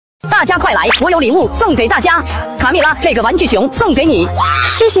大家快来，我有礼物送给大家。卡米拉，这个玩具熊送给你。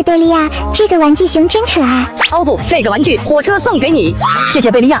谢谢贝利亚，这个玩具熊真可爱。哦不，这个玩具火车送给你。谢谢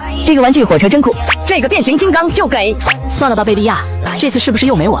贝利亚，这个玩具火车真酷。这个变形金刚就给。算了吧，贝利亚，这次是不是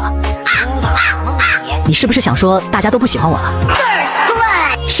又没我了？你是不是想说大家都不喜欢我了？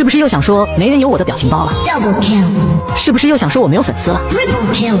是不是又想说没人有我的表情包了？是不是又想说我没有粉丝了？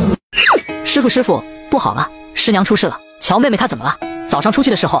师傅，不好了，师娘出事了。乔妹妹她怎么了？早上出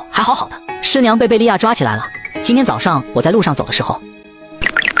去的时候还好好的，师娘被贝利亚抓起来了。今天早上我在路上走的时候，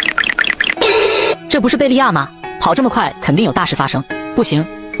这不是贝利亚吗？跑这么快，肯定有大事发生。不行，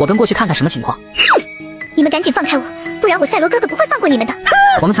我跟过去看看什么情况。你们赶紧放开我，不然我赛罗哥哥不会放过你们的。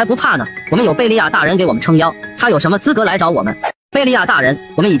我们才不怕呢，我们有贝利亚大人给我们撑腰，他有什么资格来找我们？贝利亚大人，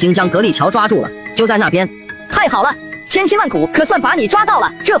我们已经将格力乔抓住了，就在那边。太好了，千辛万苦可算把你抓到了，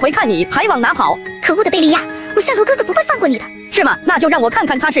这回看你还往哪跑！可恶的贝利亚，我赛罗哥哥不会放过你的。是吗？那就让我看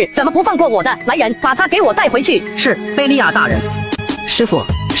看他是怎么不放过我的。来人，把他给我带回去。是，贝利亚大人。师傅，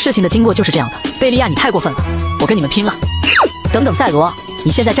事情的经过就是这样的。贝利亚，你太过分了，我跟你们拼了！等等，赛罗，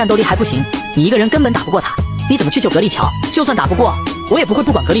你现在战斗力还不行，你一个人根本打不过他，你怎么去救格力乔？就算打不过，我也不会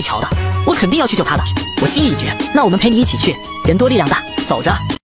不管格力乔的，我肯定要去救他的。我心意已决，那我们陪你一起去，人多力量大，走着。